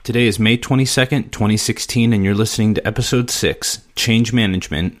Today is May 22nd, 2016, and you're listening to Episode 6, Change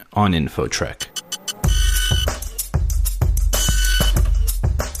Management on InfoTrek.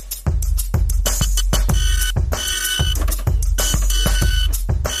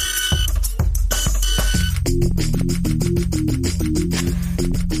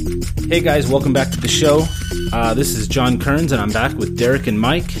 Hey guys, welcome back to the show. This is John Kearns, and I'm back with Derek and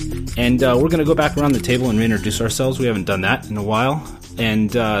Mike. And we're going to go back around the table and reintroduce ourselves. We haven't done that in a while.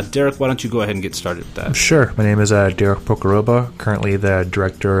 And Derek, why don't you go ahead and get started with that? Sure. My name is Derek Pocoroba, currently the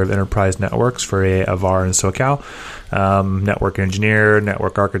Director of Enterprise Networks for Avar in SoCal. Network engineer,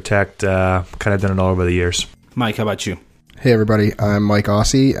 network architect, kind of done it all over the years. Mike, how about you? Hey everybody, I'm Mike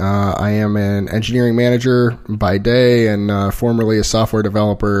Aussie. I am an engineering manager by day and formerly a software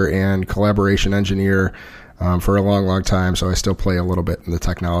developer and collaboration engineer for a long, long time. So I still play a little bit in the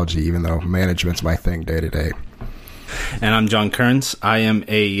technology, even though management's my thing day to day. And I'm John Kearns. I'm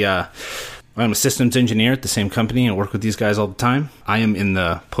a systems engineer at the same company and work with these guys all the time. I am in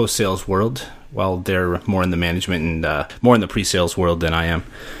the post-sales world, while they're more in the management and more in the pre-sales world than I am.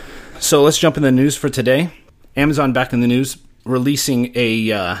 So let's jump in the news for today. Amazon back in the news, releasing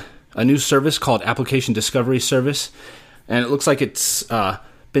a new service called Application Discovery Service, and it looks like it's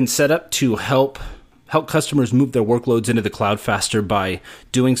been set up to help customers move their workloads into the cloud faster by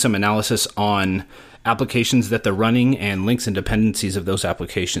doing some analysis on applications that they're running and links and dependencies of those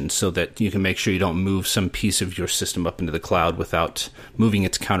applications so that you can make sure you don't move some piece of your system up into the cloud without moving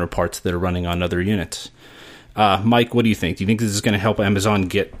its counterparts that are running on other units. Mike, what do you think? Do you think this is going to help Amazon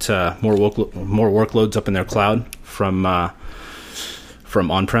get more workloads up in their cloud from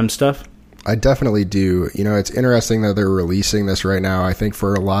on-prem stuff? I definitely do. You know, it's interesting that they're releasing this right now. I think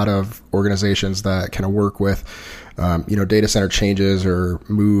for a lot of organizations that kind of work with, data center changes or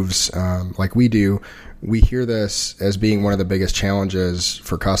moves like we do, we hear this as being one of the biggest challenges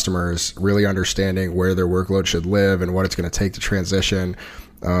for customers, really understanding where their workload should live and what it's going to take to transition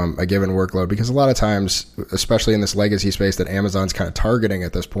a given workload. Because a lot of times, especially in this legacy space that Amazon's kind of targeting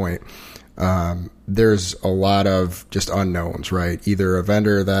at this point, there's a lot of just unknowns, right? Either a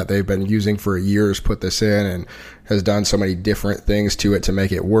vendor that they've been using for years put this in and has done so many different things to it to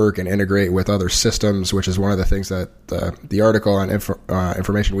make it work and integrate with other systems, which is one of the things that the article on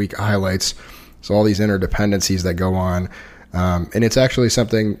Information Week highlights. So all these interdependencies that go on. And it's actually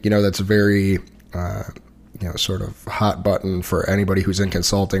something, that's very, sort of hot button for anybody who's in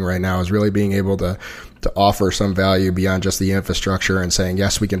consulting right now, is really being able to offer some value beyond just the infrastructure and saying,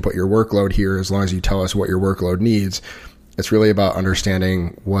 yes, we can put your workload here as long as you tell us what your workload needs. It's really about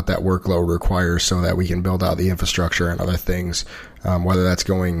understanding what that workload requires so that we can build out the infrastructure and other things, whether that's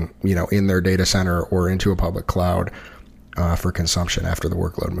going, in their data center or into a public cloud for consumption after the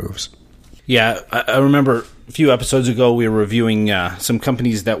workload moves. Yeah, I remember a few episodes ago we were reviewing some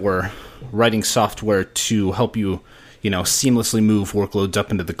companies that were writing software to help you, seamlessly move workloads up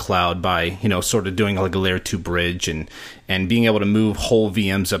into the cloud by, sort of doing like a layer 2 bridge and being able to move whole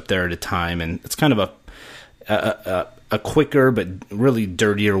VMs up there at a time. And it's kind of a quicker but really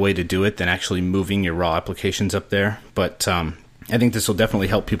dirtier way to do it than actually moving your raw applications up there. But I think this will definitely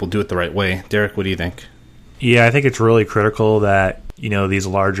help people do it the right way. Derek, what do you think? Yeah, I think it's really critical that, these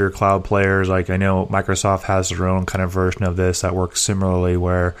larger cloud players, like I know Microsoft has their own kind of version of this that works similarly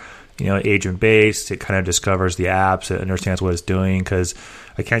where, agent-based, it kind of discovers the apps, it understands what it's doing, because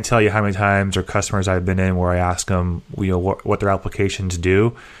I can't tell you how many times or customers I've been in where I ask them, what their applications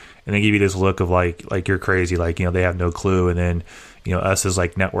do, and they give you this look of like you're crazy, they have no clue, and then, us as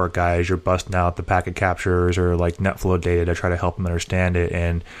like network guys, you're busting out the packet captures or like NetFlow data to try to help them understand it,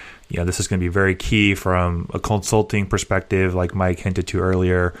 and this is going to be very key from a consulting perspective, like Mike hinted to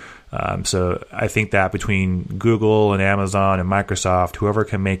earlier. So I think that between Google and Amazon and Microsoft, whoever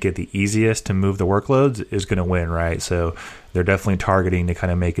can make it the easiest to move the workloads is going to win, right? So they're definitely targeting to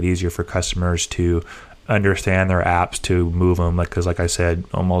kind of make it easier for customers to understand their apps to move them, because like I said,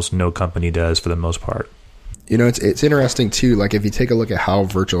 almost no company does for the most part. It's interesting too, like if you take a look at how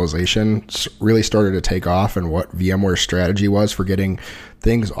virtualization really started to take off and what VMware's strategy was for getting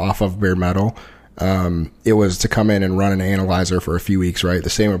things off of bare metal, it was to come in and run an analyzer for a few weeks, right? The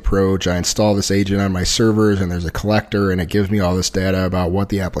same approach. I install this agent on my servers and there's a collector and it gives me all this data about what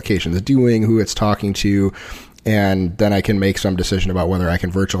the application is doing, who it's talking to, and then I can make some decision about whether I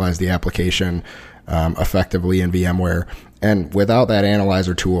can virtualize the application effectively in VMware. And without that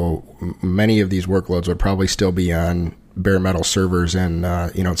analyzer tool, many of these workloads would probably still be on bare metal servers in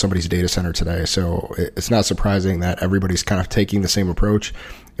in somebody's data center today. So it's not surprising that everybody's kind of taking the same approach.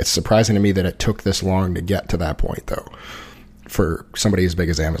 It's surprising to me that it took this long to get to that point, though, for somebody as big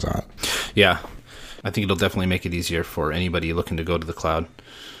as Amazon. Yeah, I think it'll definitely make it easier for anybody looking to go to the cloud.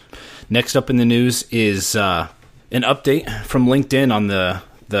 Next up in the news is an update from LinkedIn on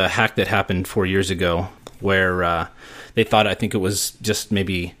the hack that happened 4 years ago, where they thought, I think it was just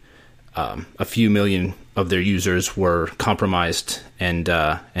maybe a few million of their users were compromised and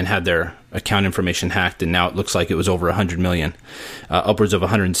had their account information hacked, and now it looks like it was over 100 million, upwards of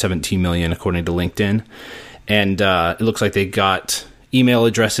 117 million according to LinkedIn. And it looks like they got email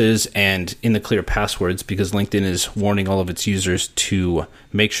addresses and in the clear passwords, because LinkedIn is warning all of its users to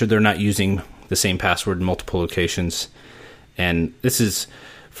make sure they're not using the same password in multiple locations. And this is,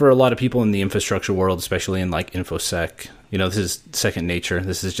 for a lot of people in the infrastructure world, especially in like InfoSec, this is second nature.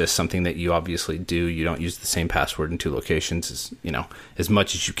 This is just something that you obviously do. You don't use the same password in two locations as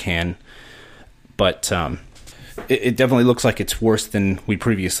much as you can. But it definitely looks like it's worse than we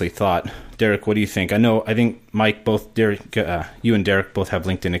previously thought. Derek, what do you think? I think Mike, you and Derek both have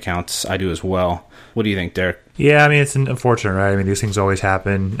LinkedIn accounts. I do as well. What do you think, Derek? Yeah, it's unfortunate, right? These things always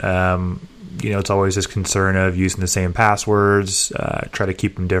happen. It's always this concern of using the same passwords, try to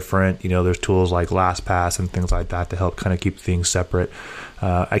keep them different. There's tools like LastPass and things like that to help kind of keep things separate.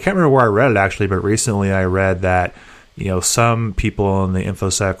 I can't remember where I read it actually, but recently I read that, some people in the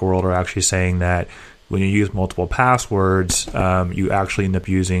InfoSec world are actually saying that when you use multiple passwords, you actually end up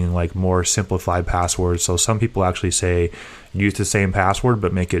using like more simplified passwords. So some people actually say use the same password,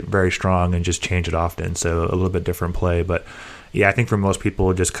 but make it very strong and just change it often. So a little bit different play. But yeah, I think for most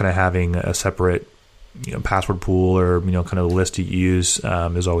people, just kind of having a separate password pool or kind of a list to use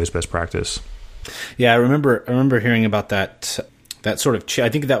is always best practice. Yeah, I remember hearing about that sort of. I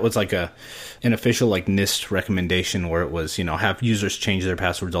think that was like an official like NIST recommendation, where it was have users change their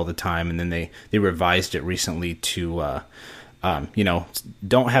passwords all the time, and then they revised it recently to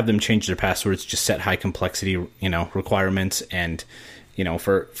don't have them change their passwords, just set high complexity requirements. And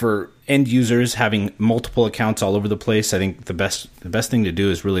for end users having multiple accounts all over the place, I think the best thing to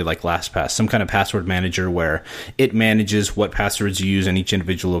do is really like LastPass, some kind of password manager where it manages what passwords you use in each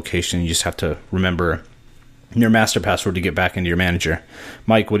individual location. You just have to remember your master password to get back into your manager.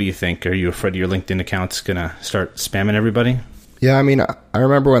 Mike, what do you think? Are you afraid your LinkedIn account's going to start spamming everybody? Yeah, I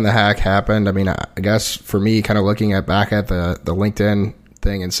remember when the hack happened. I guess for me, kind of looking back at the LinkedIn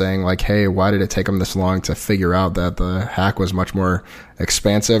thing and saying like, hey, why did it take them this long to figure out that the hack was much more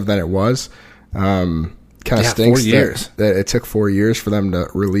expansive than it was? Kind of stinks 4 years. That it took 4 years for them to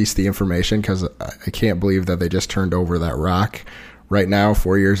release the information, because I can't believe that they just turned over that rock right now,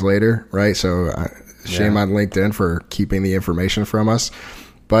 4 years later, right? So shame on LinkedIn for keeping the information from us.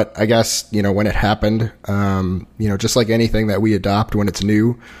 But I guess, when it happened, just like anything that we adopt when it's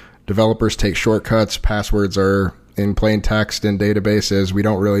new, developers take shortcuts. Passwords are in plain text in databases. We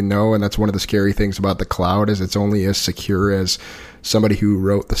don't really know. And that's one of the scary things about the cloud, is it's only as secure as somebody who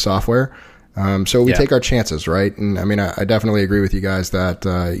wrote the software. So we take our chances, right? And I definitely agree with you guys that,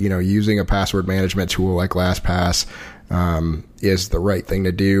 using a password management tool like LastPass is the right thing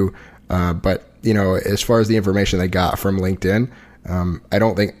to do. But, as far as the information they got from LinkedIn, I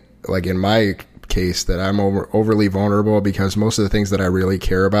don't think, like in my case, that I'm overly vulnerable, because most of the things that I really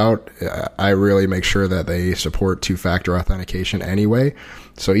care about, I really make sure that they support two-factor authentication anyway.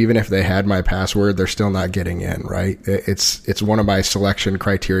 So even if they had my password, they're still not getting in, right? It's one of my selection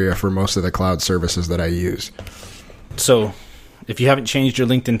criteria for most of the cloud services that I use. So if you haven't changed your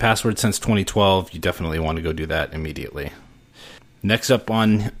LinkedIn password since 2012, you definitely want to go do that immediately. Next up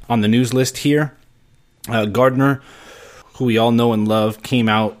on the news list here, Gartner, who we all know and love, came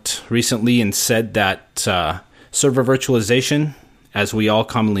out recently and said that server virtualization, as we all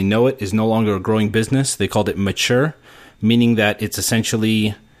commonly know it, is no longer a growing business. They called it mature, meaning that it's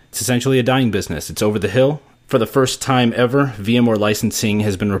essentially a dying business. It's over the hill. For the first time ever, VMware licensing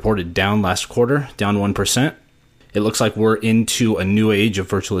has been reported down last quarter, down 1%. It looks like we're into a new age of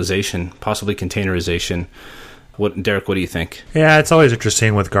virtualization, possibly containerization. Derek, what do you think? Yeah, it's always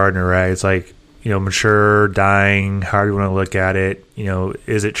interesting with Gartner, right? It's like, mature, dying, however you want to look at it.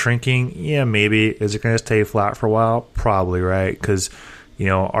 Is it shrinking? Yeah, maybe. Is it going to stay flat for a while? Probably, right? Because,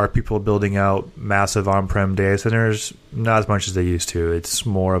 are people building out massive on-prem data centers? Not as much as they used to. It's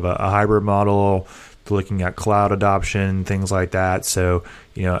more of a hybrid model, looking at cloud adoption, things like that. So,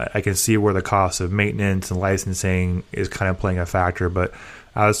 I can see where the cost of maintenance and licensing is kind of playing a factor. But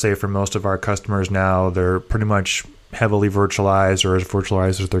I would say for most of our customers now, they're pretty much heavily virtualized, or as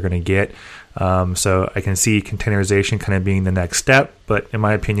virtualized as they're going to get. So I can see containerization kind of being the next step, but in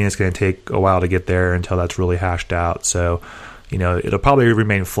my opinion, it's going to take a while to get there until that's really hashed out. So, it'll probably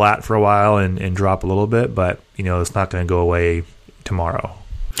remain flat for a while and drop a little bit, but it's not going to go away tomorrow.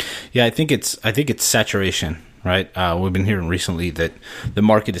 Yeah, I think it's saturation, right? We've been hearing recently that the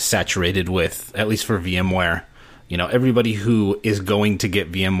market is saturated with, at least for VMware, everybody who is going to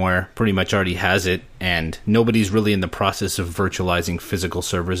get VMware pretty much already has it, and nobody's really in the process of virtualizing physical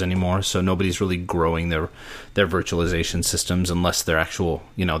servers anymore. So nobody's really growing their virtualization systems unless their actual,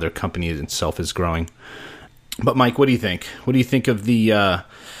 their company itself is growing. But Mike, what do you think? What do you think of the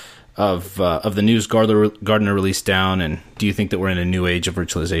news Gartner released down, and do you think that we're in a new age of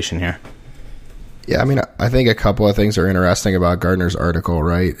virtualization here? Yeah, I think a couple of things are interesting about Gartner's article,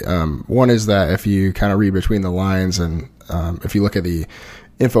 right? One is that if you kind of read between the lines, and if you look at the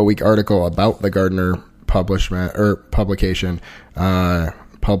InfoWeek article about the Gartner publication,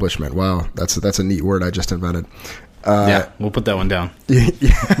 wow, that's a neat word I just invented. Yeah, we'll put that one down. Yeah.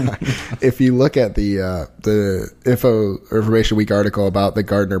 If you look at the Information Week article about the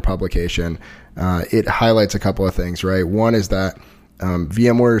Gartner publication, it highlights a couple of things, right? One is that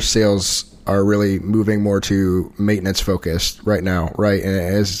VMware sales are really moving more to maintenance focused right now, right? And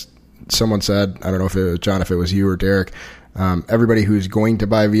as someone said, I don't know if it was John, if it was you or Derek, everybody who's going to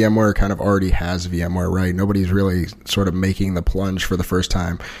buy VMware kind of already has VMware, right? Nobody's really sort of making the plunge for the first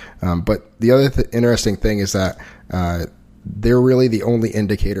time. But the other interesting thing is that they're really the only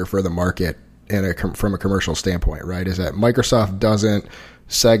indicator for the market from a commercial standpoint, right? Is that Microsoft doesn't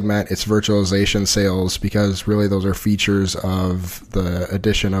segment its virtualization sales because really those are features of the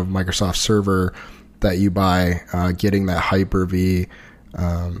addition of Microsoft Server that you buy, getting that Hyper-V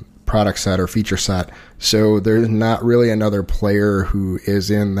product set or feature set. So there's not really another player who is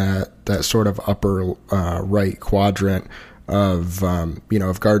in that sort of upper right quadrant of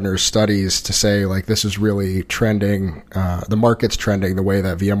of Gartner's studies to say like this is really trending, the market's trending the way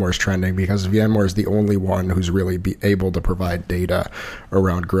that VMware is trending, because VMware is the only one who's really able to provide data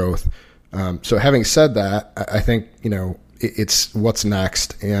around growth. So having said that, I think it's what's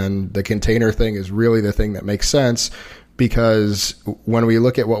next, and the container thing is really the thing that makes sense, because when we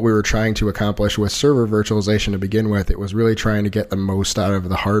look at what we were trying to accomplish with server virtualization to begin with, it was really trying to get the most out of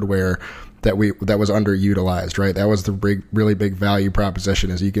the hardware that was underutilized, right? That was the really big value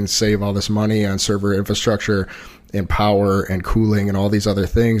proposition, is you can save all this money on server infrastructure and power and cooling and all these other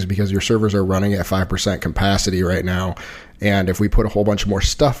things because your servers are running at 5% capacity right now. And if we put a whole bunch more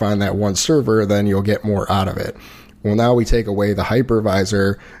stuff on that one server, then you'll get more out of it. Well, now we take away the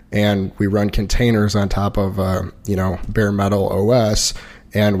hypervisor and we run containers on top of bare metal OS,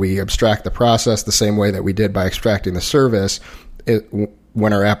 and we abstract the process the same way that we did by extracting the service.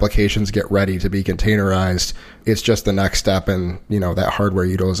 When our applications get ready to be containerized, it's just the next step in that hardware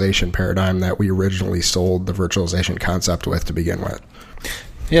utilization paradigm that we originally sold the virtualization concept with to begin with.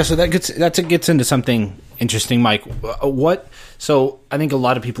 Yeah, so that gets into something interesting, Mike. So I think a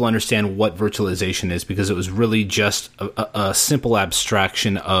lot of people understand what virtualization is because it was really just a simple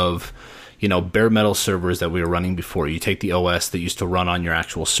abstraction of bare metal servers that we were running before. You take the OS that used to run on your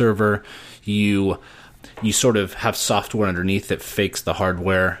actual server, you sort of have software underneath that fakes the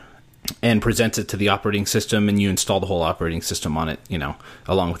hardware and presents it to the operating system, and you install the whole operating system on it,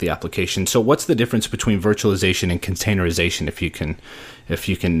 along with the application. So what's the difference between virtualization and containerization, if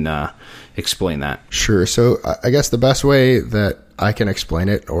you can explain that? Sure. So I guess the best way that I can explain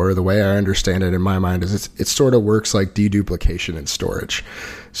it, or the way I understand it in my mind, is it sort of works like deduplication in storage.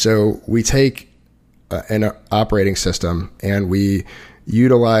 So we take an operating system and we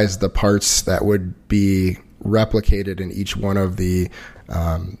utilize the parts that would be replicated in each one of the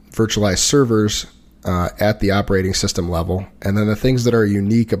virtualized servers at the operating system level. And then the things that are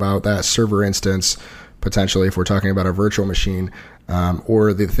unique about that server instance, potentially if we're talking about a virtual machine,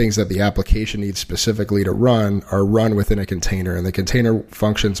 or the things that the application needs specifically to run, are run within a container. And the container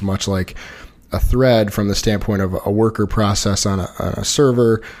functions much like a thread from the standpoint of a worker process on a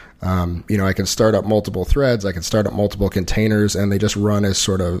server. I can start up multiple threads, I can start up multiple containers, and they just run as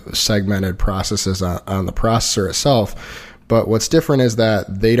sort of segmented processes on the processor itself. But what's different is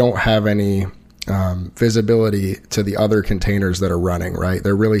that they don't have any visibility to the other containers that are running, right?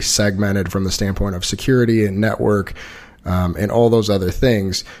 They're really segmented from the standpoint of security and network and all those other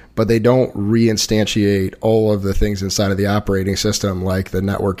things, but they don't reinstantiate all of the things inside of the operating system, like the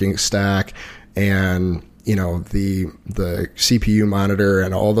networking stack and the CPU monitor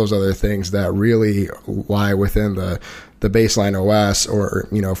and all those other things that really lie within the baseline OS, or,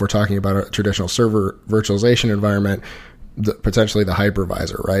 if we're talking about a traditional server virtualization environment, potentially the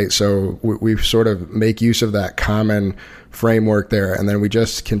hypervisor, right? So we sort of make use of that common framework there, and then we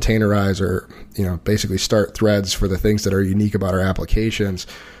just containerize, or, basically start threads for the things that are unique about our applications,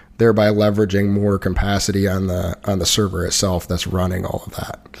 thereby leveraging more capacity on the server itself that's running all of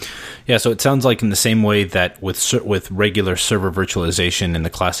that. Yeah, so it sounds like in the same way that with regular server virtualization in the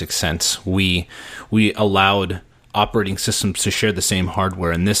classic sense, we allowed operating systems to share the same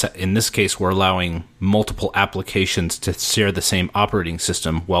hardware. In this case, we're allowing multiple applications to share the same operating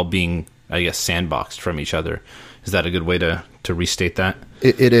system while being, I guess, sandboxed from each other. Is that a good way to restate that?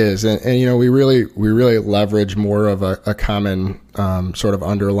 It is, and we really leverage more of a common sort of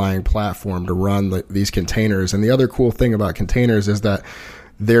underlying platform to run these containers. And the other cool thing about containers is that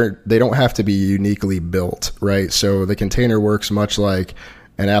they don't have to be uniquely built, right? So the container works much like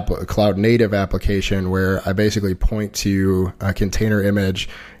a cloud native application where I basically point to a container image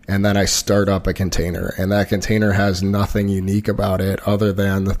and then I start up a container, and that container has nothing unique about it other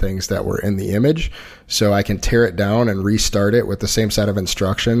than the things that were in the image. So I can tear it down and restart it with the same set of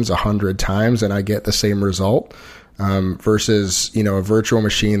instructions 100 times and I get the same result. Versus, a virtual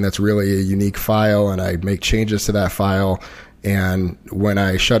machine that's really a unique file and I make changes to that file. And when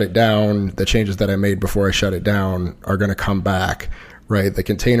I shut it down, the changes that I made before I shut it down are going to come back, right? The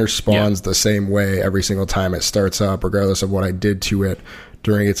container spawns the same way every single time it starts up, regardless of what I did to it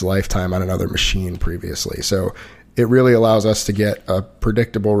during its lifetime on another machine previously. So it really allows us to get a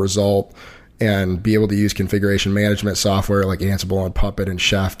predictable result and be able to use configuration management software like Ansible and Puppet and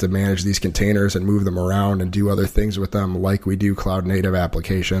Chef to manage these containers and move them around and do other things with them like we do cloud native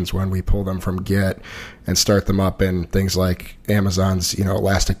applications when we pull them from Git and start them up in things like Amazon's,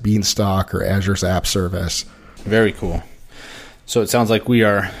 Elastic Beanstalk or Azure's App Service. Very cool. So it sounds like we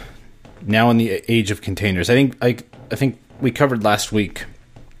are now in the age of containers. I think we covered last week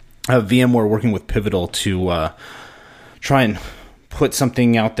VMware working with Pivotal to try and put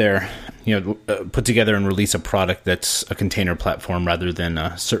something out there, put together and release a product that's a container platform rather than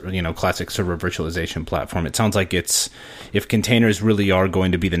a classic server virtualization platform. It sounds like if containers really are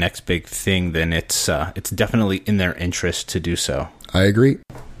going to be the next big thing, then it's definitely in their interest to do so. I agree.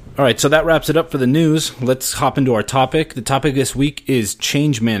 All right, so that wraps it up for the news. Let's hop into our topic. The topic this week is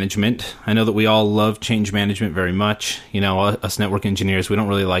change management. I know that we all love change management very much. Us network engineers, we don't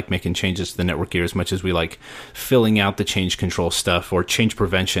really like making changes to the network gear as much as we like filling out the change control stuff, or change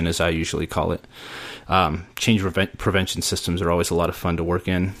prevention, as I usually call it. Change prevention systems are always a lot of fun to work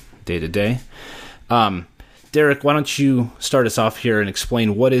in day to day. Derek, why don't you start us off here and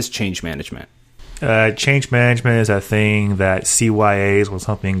explain what is change management? Change management is that thing that CYAs when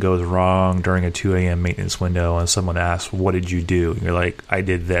something goes wrong during a 2 a.m. maintenance window and someone asks, what did you do? And you're like, I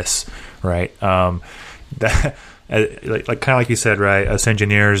did this, right? That kind of like you said, right? Us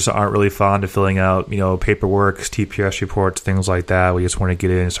engineers aren't really fond of filling out, paperwork, TPS reports, things like that. We just want to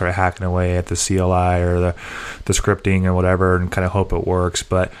get in and start hacking away at the CLI or the scripting or whatever and kind of hope it works.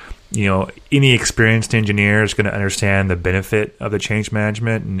 But any experienced engineer is going to understand the benefit of the change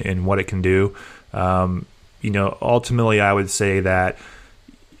management and what it can do. Ultimately, I would say that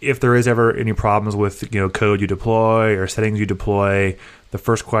if there is ever any problems with, code you deploy or settings you deploy, the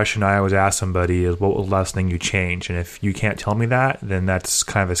first question I always ask somebody is, what was the last thing you changed? And if you can't tell me that, then that's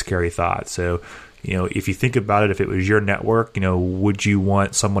kind of a scary thought. So, if you think about it, if it was your network, would you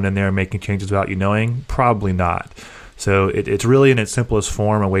want someone in there making changes without you knowing? Probably not. So it's really in its simplest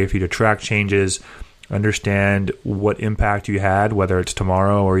form a way for you to track changes, understand what impact you had, whether it's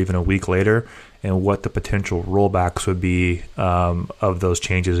tomorrow or even a week later, and what the potential rollbacks would be of those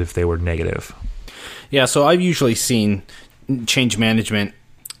changes if they were negative. Yeah, so I've usually seen change management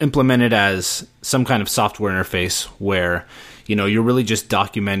implemented as some kind of software interface where you're really just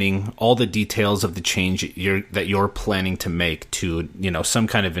documenting all the details of the change that you're planning to make to some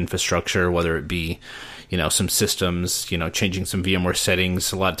kind of infrastructure, whether it be some systems, changing some VMware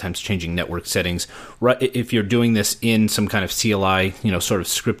settings, a lot of times changing network settings. Right, if you're doing this in some kind of CLI, sort of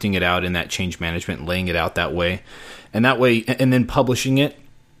scripting it out in that change management, laying it out that way, and then publishing it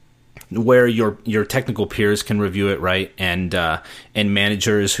where your technical peers can review it, right? And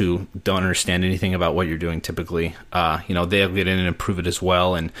managers who don't understand anything about what you're doing typically, they'll get in and approve it as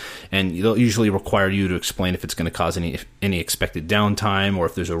well, and they'll usually require you to explain if it's going to cause any expected downtime or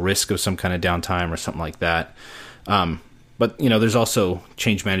if there's a risk of some kind of downtime or something like that. But there's also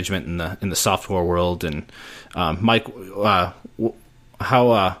change management in the software world. And Mike,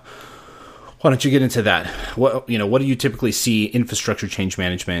 why don't you get into that? What do you typically see infrastructure change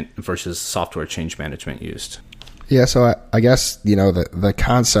management versus software change management used? Yeah, so I guess, the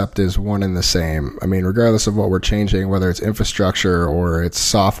concept is one and the same. I mean, regardless of what we're changing, whether it's infrastructure or it's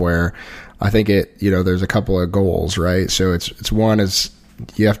software, I think there's a couple of goals, right? So it's one is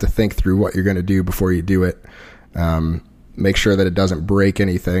you have to think through what you're going to do before you do it. Make sure that it doesn't break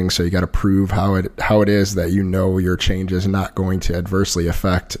anything. So you got to prove how it is that your change is not going to adversely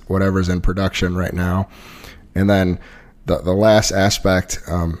affect whatever's in production right now. And then the last aspect,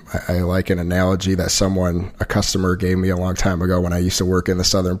 I like an analogy that a customer gave me a long time ago when I used to work in the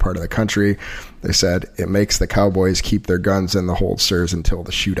southern part of the country. They said it makes the cowboys keep their guns in the holsters until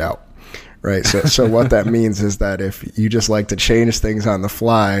the shootout. Right. So what that means is that if you just like to change things on the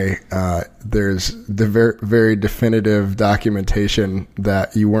fly, there's the very, very definitive documentation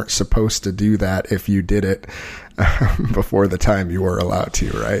that you weren't supposed to do that if you did it before the time you were allowed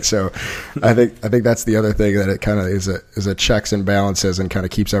to. Right. So I think that's the other thing, that it kind of is a checks and balances and kind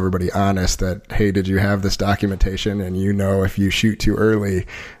of keeps everybody honest that, hey, did you have this documentation? And if you shoot too early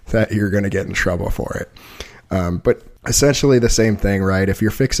that you're going to get in trouble for it. But essentially the same thing, right? If you're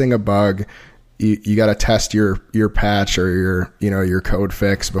fixing a bug, you got to test your patch or your code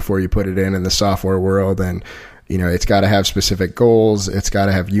fix before you put it in the software world. And, it's got to have specific goals. It's got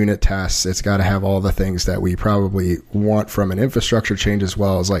to have unit tests. It's got to have all the things that we probably want from an infrastructure change, as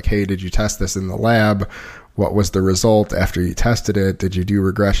well as like, hey, did you test this in the lab? What was the result after you tested it? Did you do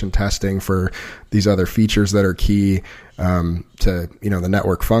regression testing for these other features that are key to, the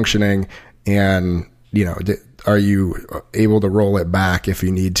network functioning? And, are you able to roll it back if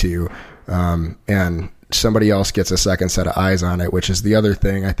you need to? And somebody else gets a second set of eyes on it, which is the other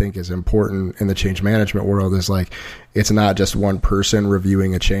thing I think is important in the change management world, is like, it's not just one person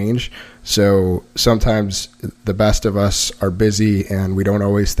reviewing a change. So sometimes the best of us are busy and we don't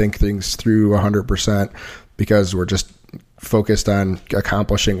always think things through 100% because we're just focused on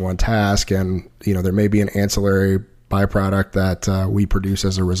accomplishing one task. And, there may be an ancillary byproduct that we produce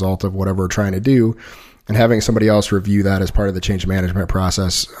as a result of whatever we're trying to do. And having somebody else review that as part of the change management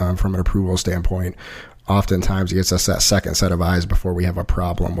process from an approval standpoint oftentimes gets us that second set of eyes before we have a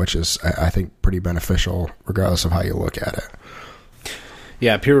problem, which is, I think, pretty beneficial regardless of how you look at it.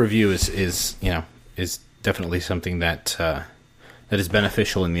 Yeah, peer review is definitely something that is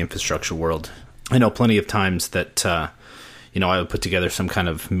beneficial in the infrastructure world. I know plenty of times that I would put together some kind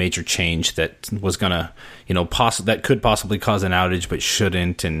of major change that was gonna, that could possibly cause an outage but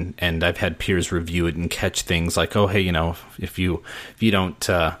shouldn't, and I've had peers review it and catch things like, oh, hey, if you don't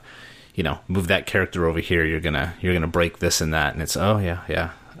move that character over here, you're gonna break this and that, and it's, oh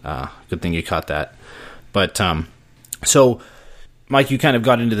yeah, good thing you caught that. But so Mike, you kind of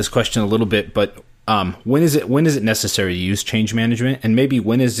got into this question a little bit, but when is it necessary to use change management, and maybe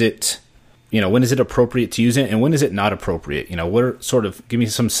when is it appropriate to use it, and when is it not appropriate? Give me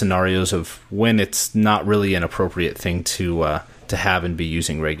some scenarios of when it's not really an appropriate thing to have and be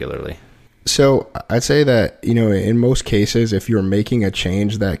using regularly. So I'd say that, in most cases, if you're making a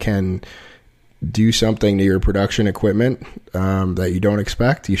change that can do something to your production equipment that you don't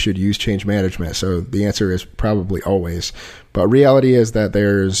expect, you should use change management. So the answer is probably always. But reality is that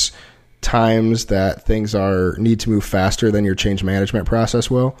there's times that things need to move faster than your change management process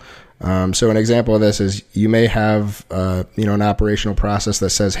will. So an example of this is you may have, an operational process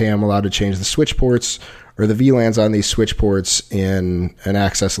that says, hey, I'm allowed to change the switch ports or the VLANs on these switch ports in an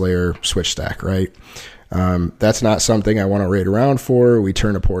access layer switch stack, right? That's not something I want to wait around for. We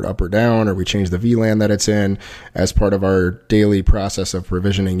turn a port up or down, or we change the VLAN that it's in as part of our daily process of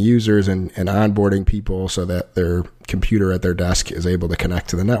provisioning users and onboarding people so that their computer at their desk is able to connect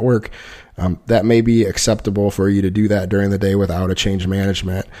to the network. That may be acceptable for you to do that during the day without a change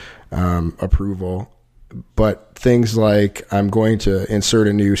management approval. But things like I'm going to insert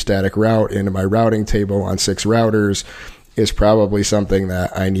a new static route into my routing table on 6 routers is probably something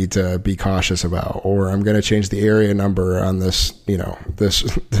that I need to be cautious about. Or I'm going to change the area number on this,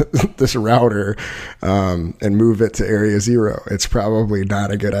 this router and move it to area 0. It's probably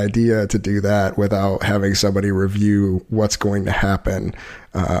not a good idea to do that without having somebody review what's going to happen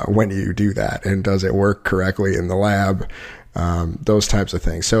when you do that, and does it work correctly in the lab. Those types of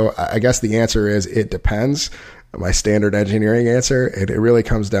things. So I guess the answer is it depends. My standard engineering answer, it really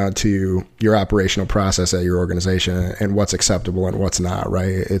comes down to your operational process at your organization and what's acceptable and what's not, right?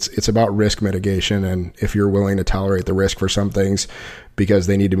 It's about risk mitigation. And if you're willing to tolerate the risk for some things because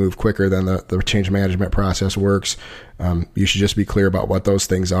they need to move quicker than the change management process works, you should just be clear about what those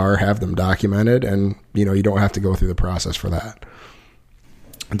things are, have them documented, and you don't have to go through the process for that.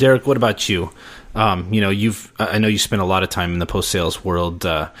 Derek, what about you? I know you spend a lot of time in the post-sales world,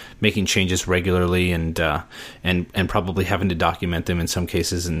 making changes regularly and probably having to document them in some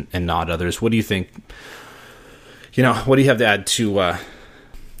cases and not others. What do you think? What do you have to add to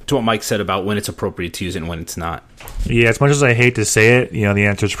what Mike said about when it's appropriate to use it and when it's not? Yeah, as much as I hate to say it, the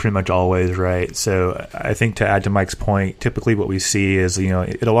answer is pretty much always right. So I think to add to Mike's point, typically what we see is,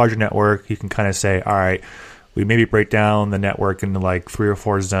 at a larger network, you can kind of say, all right, we maybe break down the network into like 3 or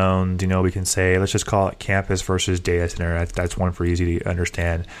 4 zones. We can say, let's just call it campus versus data center. That's one for easy to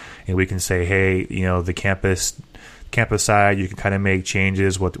understand. And we can say, hey, the campus campus side, you can kind of make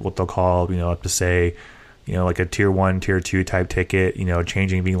changes, what they'll call, up to say, like a tier 1, tier 2 type ticket,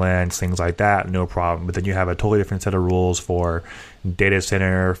 changing VLANs, things like that, no problem. But then you have a totally different set of rules for data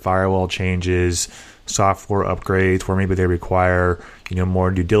center, firewall changes, software upgrades, where maybe they require,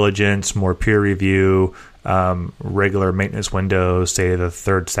 more due diligence, more peer review, regular maintenance windows, say the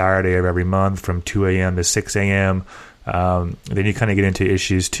third Saturday of every month from 2 a.m. to 6 a.m. Then you kind of get into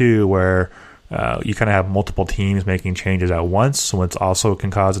issues too, where you kind of have multiple teams making changes at once, so it also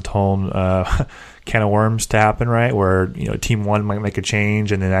can cause its own can of worms to happen, right? Where team 1 might make a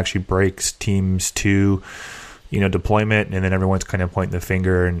change and then actually breaks teams 2 deployment, and then everyone's kind of pointing the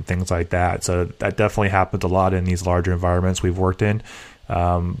finger and things like that. So that definitely happens a lot in these larger environments we've worked in.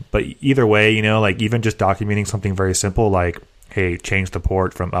 But either way, like even just documenting something very simple, like, hey, change the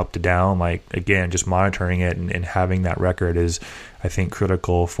port from up to down, like, again, just monitoring it and having that record is, I think,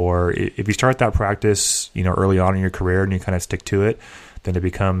 critical for, if you start that practice, early on in your career and you kind of stick to it, then it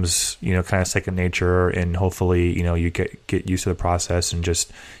becomes, kind of second nature, and hopefully, you get used to the process and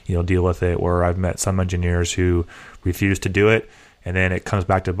just, deal with it. Where I've met some engineers who refuse to do it, and then it comes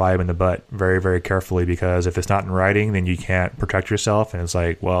back to bite them in the butt very, very carefully, because if it's not in writing, then you can't protect yourself. And it's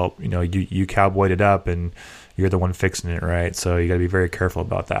like, well, you cowboyed it up and you're the one fixing it, right? So you got to be very careful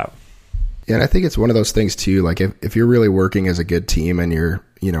about that. Yeah, and I think it's one of those things too, like if you're really working as a good team and you're,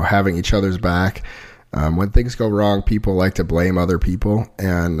 having each other's back, when things go wrong, people like to blame other people.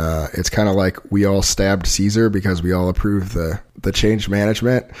 And it's kind of like we all stabbed Caesar because we all approved the change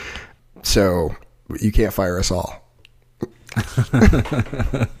management. So you can't fire us all.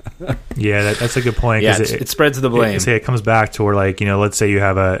 Yeah, that's a good point. Yeah, it spreads the blame. It comes back to where, like, let's say you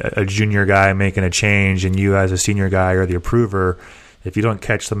have a junior guy making a change, and you as a senior guy are the approver. If you don't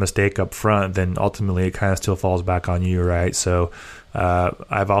catch the mistake up front, then ultimately it kind of still falls back on you, right? So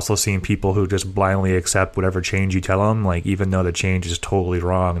I've also seen people who just blindly accept whatever change you tell them, like, even though the change is totally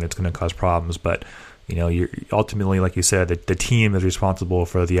wrong and it's going to cause problems. But you're ultimately, like you said, the team is responsible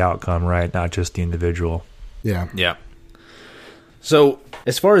for the outcome, right? Not just the individual. Yeah. So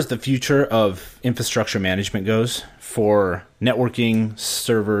as far as the future of infrastructure management goes, for networking,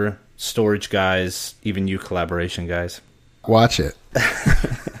 server, storage guys, even you collaboration guys, watch it.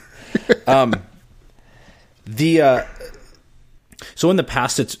 So in the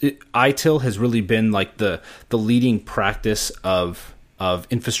past, ITIL has really been like the leading practice of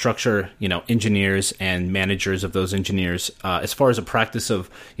infrastructure, engineers and managers of those engineers, as far as a practice of,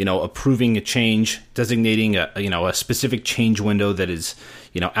 approving a change, designating a specific change window that is,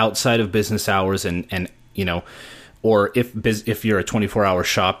 outside of business hours and or if you're a 24-hour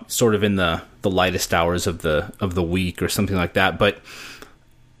shop, sort of in the lightest hours of the week or something like that. But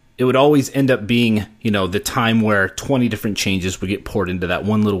it would always end up being, the time where 20 different changes would get poured into that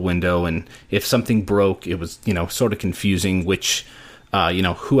one little window. And if something broke, it was, sort of confusing which,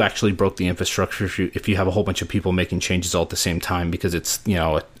 who actually broke the infrastructure if you have a whole bunch of people making changes all at the same time, because it's,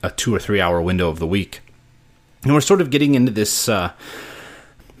 a 2 or 3 hour window of the week. And we're sort of getting into this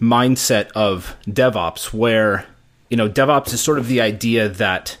mindset of DevOps where, DevOps is sort of the idea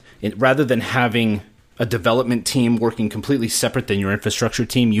that rather than having a development team working completely separate than your infrastructure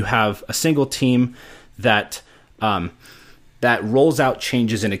team, you have a single team that rolls out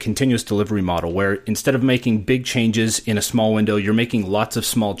changes in a continuous delivery model, where instead of making big changes in a small window, you're making lots of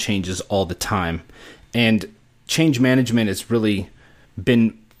small changes all the time. And change management has really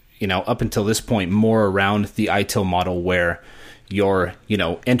been, up until this point, more around the ITIL model, where you're,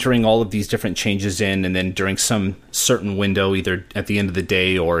 entering all of these different changes in, and then during some certain window, either at the end of the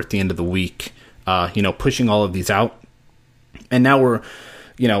day or at the end of the week, pushing all of these out. And now we're,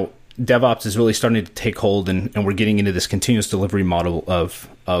 DevOps is really starting to take hold, and we're getting into this continuous delivery model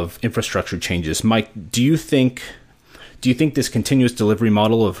of infrastructure changes. Mike, do you think this continuous delivery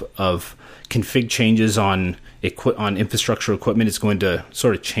model of config changes on infrastructure equipment is going to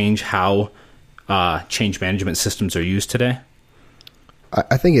sort of change how change management systems are used today?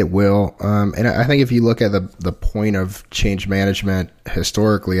 I think it will. And I think if you look at the point of change management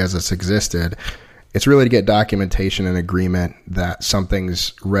historically as it's existed, it's really to get documentation and agreement that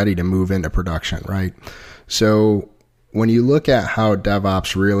something's ready to move into production, right? So when you look at how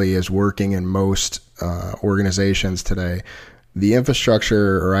DevOps really is working in most organizations today, the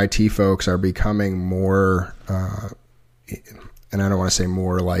infrastructure or IT folks are becoming more, and I don't want to say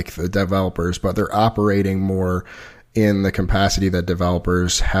more like the developers, but they're operating more in the capacity that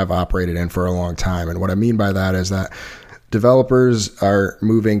developers have operated in for a long time. And what I mean by that is that developers are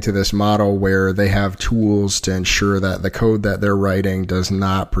moving to this model where they have tools to ensure that the code that they're writing does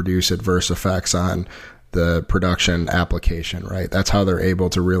not produce adverse effects on the production application, right? That's how they're able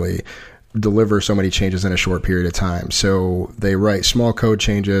to really deliver so many changes in a short period of time. So they write small code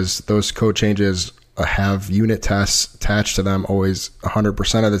changes. Those code changes have unit tests attached to them always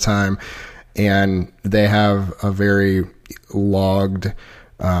 100% of the time. And they have a very logged,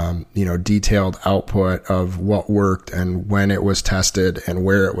 detailed output of what worked and when it was tested and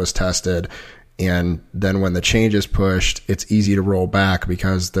where it was tested. And then when the change is pushed, it's easy to roll back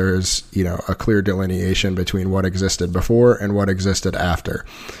because there's, a clear delineation between what existed before and what existed after.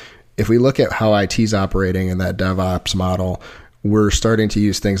 If we look at how IT's operating in that DevOps model, we're starting to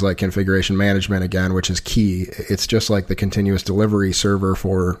use things like configuration management again, which is key. It's just like the continuous delivery server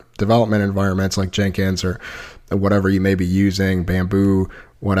for development environments like Jenkins or whatever you may be using, Bamboo,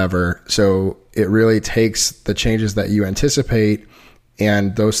 whatever. So it really takes the changes that you anticipate,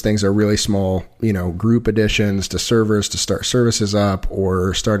 and those things are really small, group additions to servers to start services up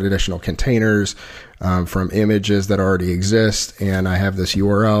or start additional containers from images that already exist. And I have this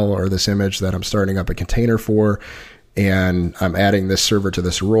URL or this image that I'm starting up a container for, and I'm adding this server to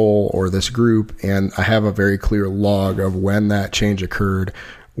this role or this group. And I have a very clear log of when that change occurred,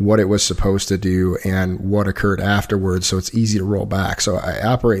 what it was supposed to do, and what occurred afterwards. So it's easy to roll back. So I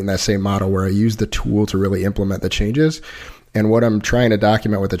operate in that same model where I use the tool to really implement the changes. And what I'm trying to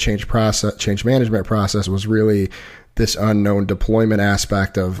document with the change management process was really this unknown deployment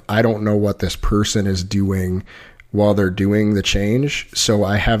aspect of, I don't know what this person is doing while they're doing the change. So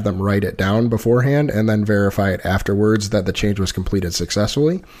I have them write it down beforehand and then verify it afterwards that the change was completed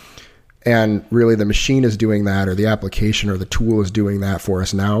successfully. And really the machine is doing that, or the application or the tool is doing that for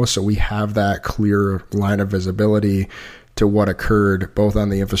us now. So we have that clear line of visibility to what occurred both on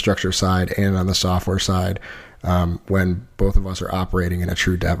the infrastructure side and on the software side when both of us are operating in a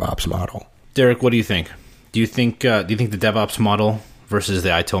true DevOps model. Derek, what do you think? Do you think the DevOps model versus the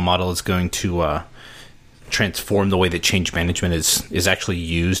ITIL model is going to transform the way that change management is actually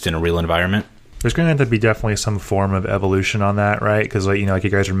used in a real environment? There's going to have to be definitely some form of evolution on that, right? Because, like you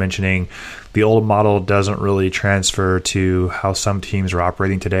guys are mentioning, the old model doesn't really transfer to how some teams are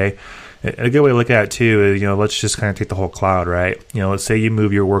operating today. A good way to look at it too is, let's just kind of take the whole cloud, right? Let's say you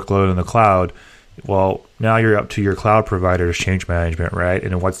move your workload in the cloud. Well, now you're up to your cloud provider's change management, right?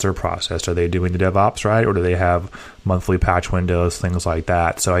 And what's their process? Are they doing the DevOps, right? Or do they have monthly patch windows, things like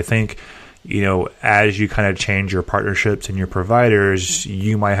that? So I think, as you kind of change your partnerships and your providers,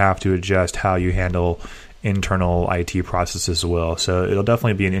 you might have to adjust how you handle internal IT processes as well. So it'll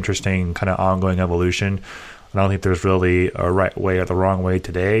definitely be an interesting kind of ongoing evolution. I don't think there's really a right way or the wrong way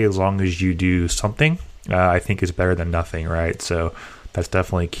today. As long as you do something, I think is better than nothing, right? So that's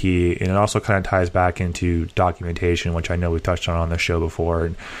definitely key. And it also kind of ties back into documentation, which I know we've touched on the show before.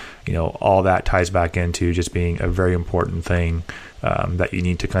 And, all that ties back into just being a very important thing that you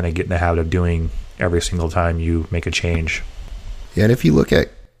need to kind of get in the habit of doing every single time you make a change. Yeah, and if you look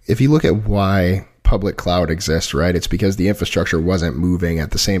at why public cloud exists, right, it's because the infrastructure wasn't moving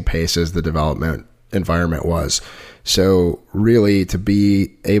at the same pace as the development environment was. So really, to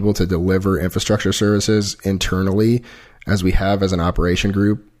be able to deliver infrastructure services internally, as we have as an operation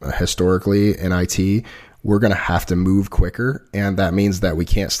group historically in IT, we're going to have to move quicker. And that means that we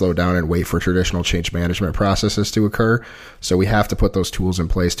can't slow down and wait for traditional change management processes to occur. So we have to put those tools in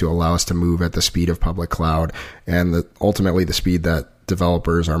place to allow us to move at the speed of public cloud and ultimately the speed that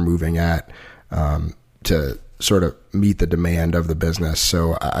developers are moving at to sort of meet the demand of the business.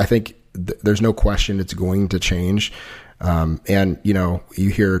 So I think there's no question it's going to change. And, you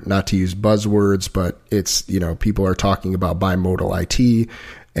hear, not to use buzzwords, but it's, people are talking about bimodal IT,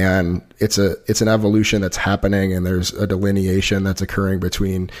 and it's an evolution that's happening, and there's a delineation that's occurring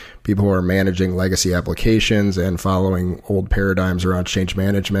between people who are managing legacy applications and following old paradigms around change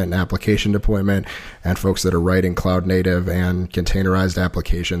management and application deployment, and folks that are writing cloud native and containerized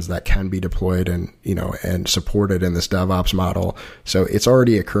applications that can be deployed and, and supported in this DevOps model. So it's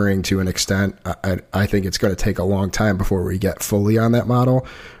already occurring to an extent. I think it's going to take a long time before we get fully on that model,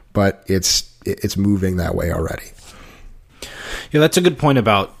 but it's moving that way already. Yeah, that's a good point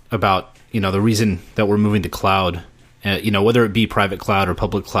about the reason that we're moving to cloud. Whether it be private cloud or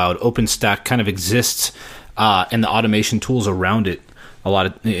public cloud, OpenStack kind of exists, and the automation tools around it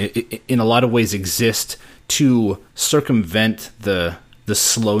in a lot of ways exist to circumvent the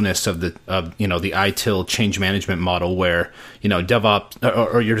slowness of the ITIL change management model, where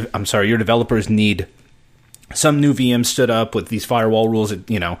DevOps your developers need some new VM stood up with these firewall rules,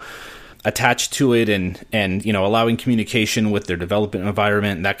 attached to it, and allowing communication with their development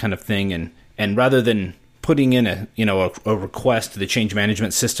environment and that kind of thing, and rather than putting in a request to the change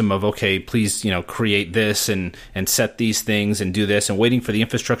management system of, okay, please, create this and set these things and do this, and waiting for the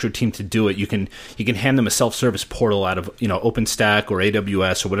infrastructure team to do it, you can hand them a self-service portal out of, OpenStack or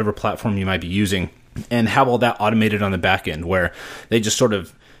AWS or whatever platform you might be using, and have all that automated on the back end where they just sort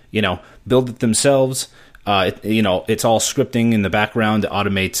of, build it themselves. It's all scripting in the background. It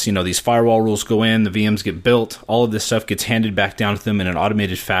automates, these firewall rules go in, the VMs get built, all of this stuff gets handed back down to them in an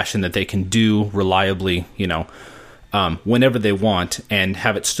automated fashion that they can do reliably, whenever they want, and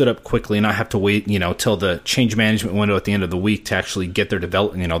have it stood up quickly and not have to wait, till the change management window at the end of the week to actually get their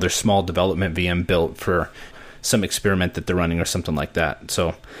their small development VM built for some experiment that they're running or something like that.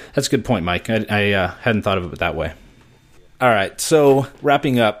 So that's a good point, Mike. I hadn't thought of it that way. All right. So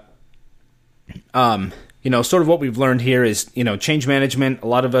wrapping up, sort of what we've learned here is, change management. A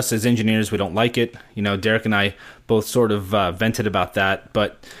lot of us as engineers, we don't like it. Derek and I both sort of vented about that,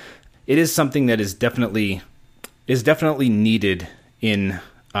 but it is something that is definitely needed in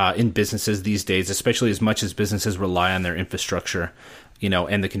businesses these days, especially as much as businesses rely on their infrastructure,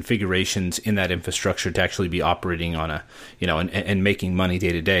 and the configurations in that infrastructure to actually be operating on a, and making money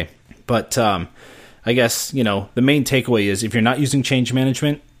day to day. But I guess, the main takeaway is if you're not using change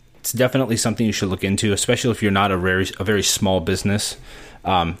management, it's definitely something you should look into, especially if you're not a very small business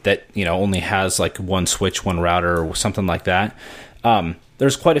that only has like one switch, one router, or something like that.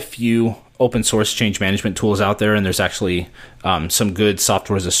 There's quite a few open source change management tools out there, and there's actually some good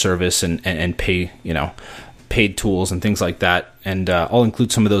software as a service and paid tools and things like that. And I'll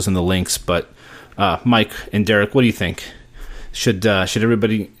include some of those in the links. But Mike and Derek, what do you think? Should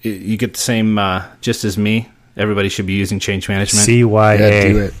everybody, you get the same gist as me? Everybody should be using change management. CYA. Yeah,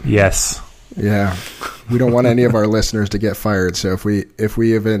 do it. Yes. Yeah. We don't want any of our listeners to get fired. So if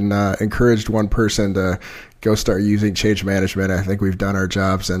we even encouraged one person to go start using change management, I think we've done our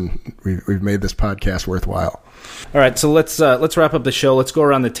jobs and we've made this podcast worthwhile. All right. So let's wrap up the show. Let's go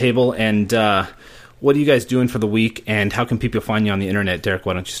around the table and what are you guys doing for the week, and how can people find you on the internet? Derek,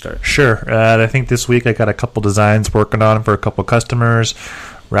 why don't you start? Sure. I think this week I got a couple designs working on for a couple customers.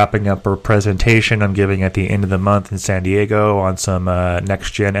 Wrapping up a presentation I'm giving at the end of the month in San Diego on some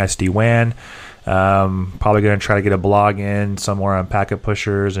next-gen SD-WAN. Probably going to try to get a blog in somewhere on Packet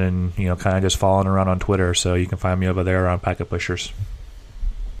Pushers and, kind of just following around on Twitter. So you can find me over there on Packet Pushers.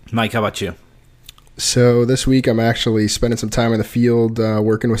 Mike, how about you? So this week I'm actually spending some time in the field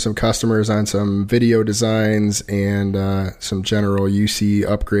working with some customers on some video designs and some general UC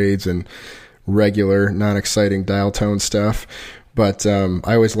upgrades and regular, non-exciting dial tone stuff. But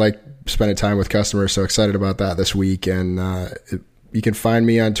I always like spending time with customers, so excited about that this week. And you can find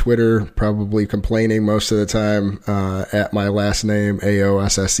me on Twitter, probably complaining most of the time at my last name,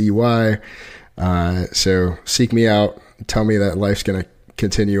 AOSSEY. So seek me out. Tell me that life's going to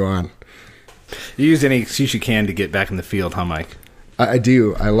continue on. You use any excuse you can to get back in the field, huh, Mike? I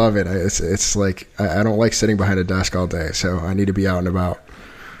do. I love it. It's like I don't like sitting behind a desk all day, so I need to be out and about.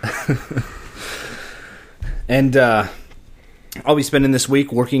 And I'll be spending this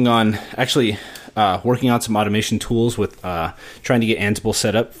week working on some automation tools with trying to get Ansible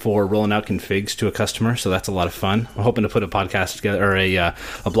set up for rolling out configs to a customer. So that's a lot of fun. I'm hoping to put a podcast together or a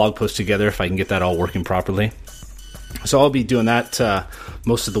blog post together if I can get that all working properly. So I'll be doing that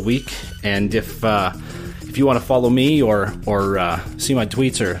most of the week. And if you want to follow me or see my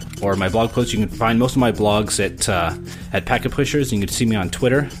tweets or my blog posts, you can find most of my blogs at Packet Pushers. You can see me on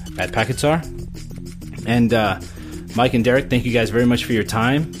Twitter at Packetsar. And Mike and Derek, thank you guys very much for your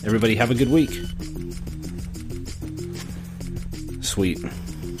time. Everybody have a good week. Sweet.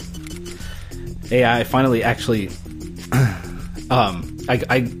 Hey, I finally actually,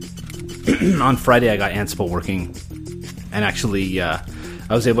 I on Friday I got Ansible working, and actually I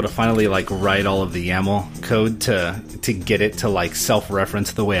was able to finally write all of the YAML code to get it to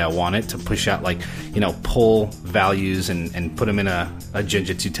self-reference the way I want it, to push out pull values and put them in a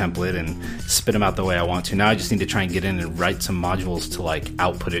Genjitsu template and spit them out the way I want to. Now I just need to try and get in and write some modules to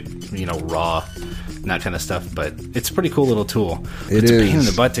output it, raw and that kind of stuff. But it's a pretty cool little tool. It's a pain in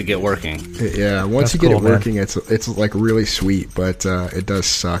the butt to get working. Yeah, once you get it working, it's really sweet, but it does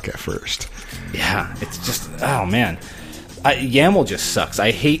suck at first. Yeah, it's just, oh man. YAML just sucks. I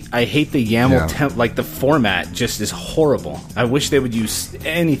hate the YAML the format just is horrible. I wish they would use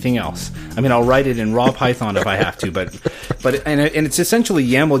anything else. I mean, I'll write it in raw Python if I have to, but it's essentially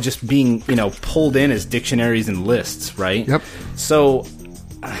YAML just being pulled in as dictionaries and lists, right? Yep. So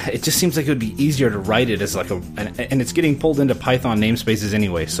it just seems like it would be easier to write it as and it's getting pulled into Python namespaces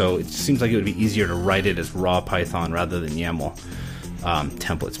anyway. So it seems like it would be easier to write it as raw Python rather than YAML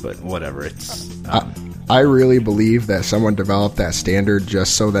templates. But whatever, it's. I really believe that someone developed that standard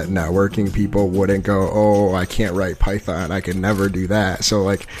just so that networking people wouldn't go, oh, I can't write Python, I can never do that. So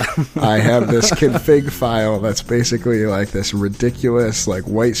like I have this config file that's basically like this ridiculous like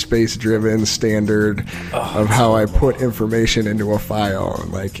white space driven standard of how I put information into a file.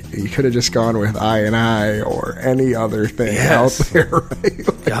 Like you could have just gone with INI or any other thing out there, right?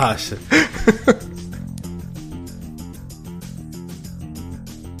 Like, Gosh.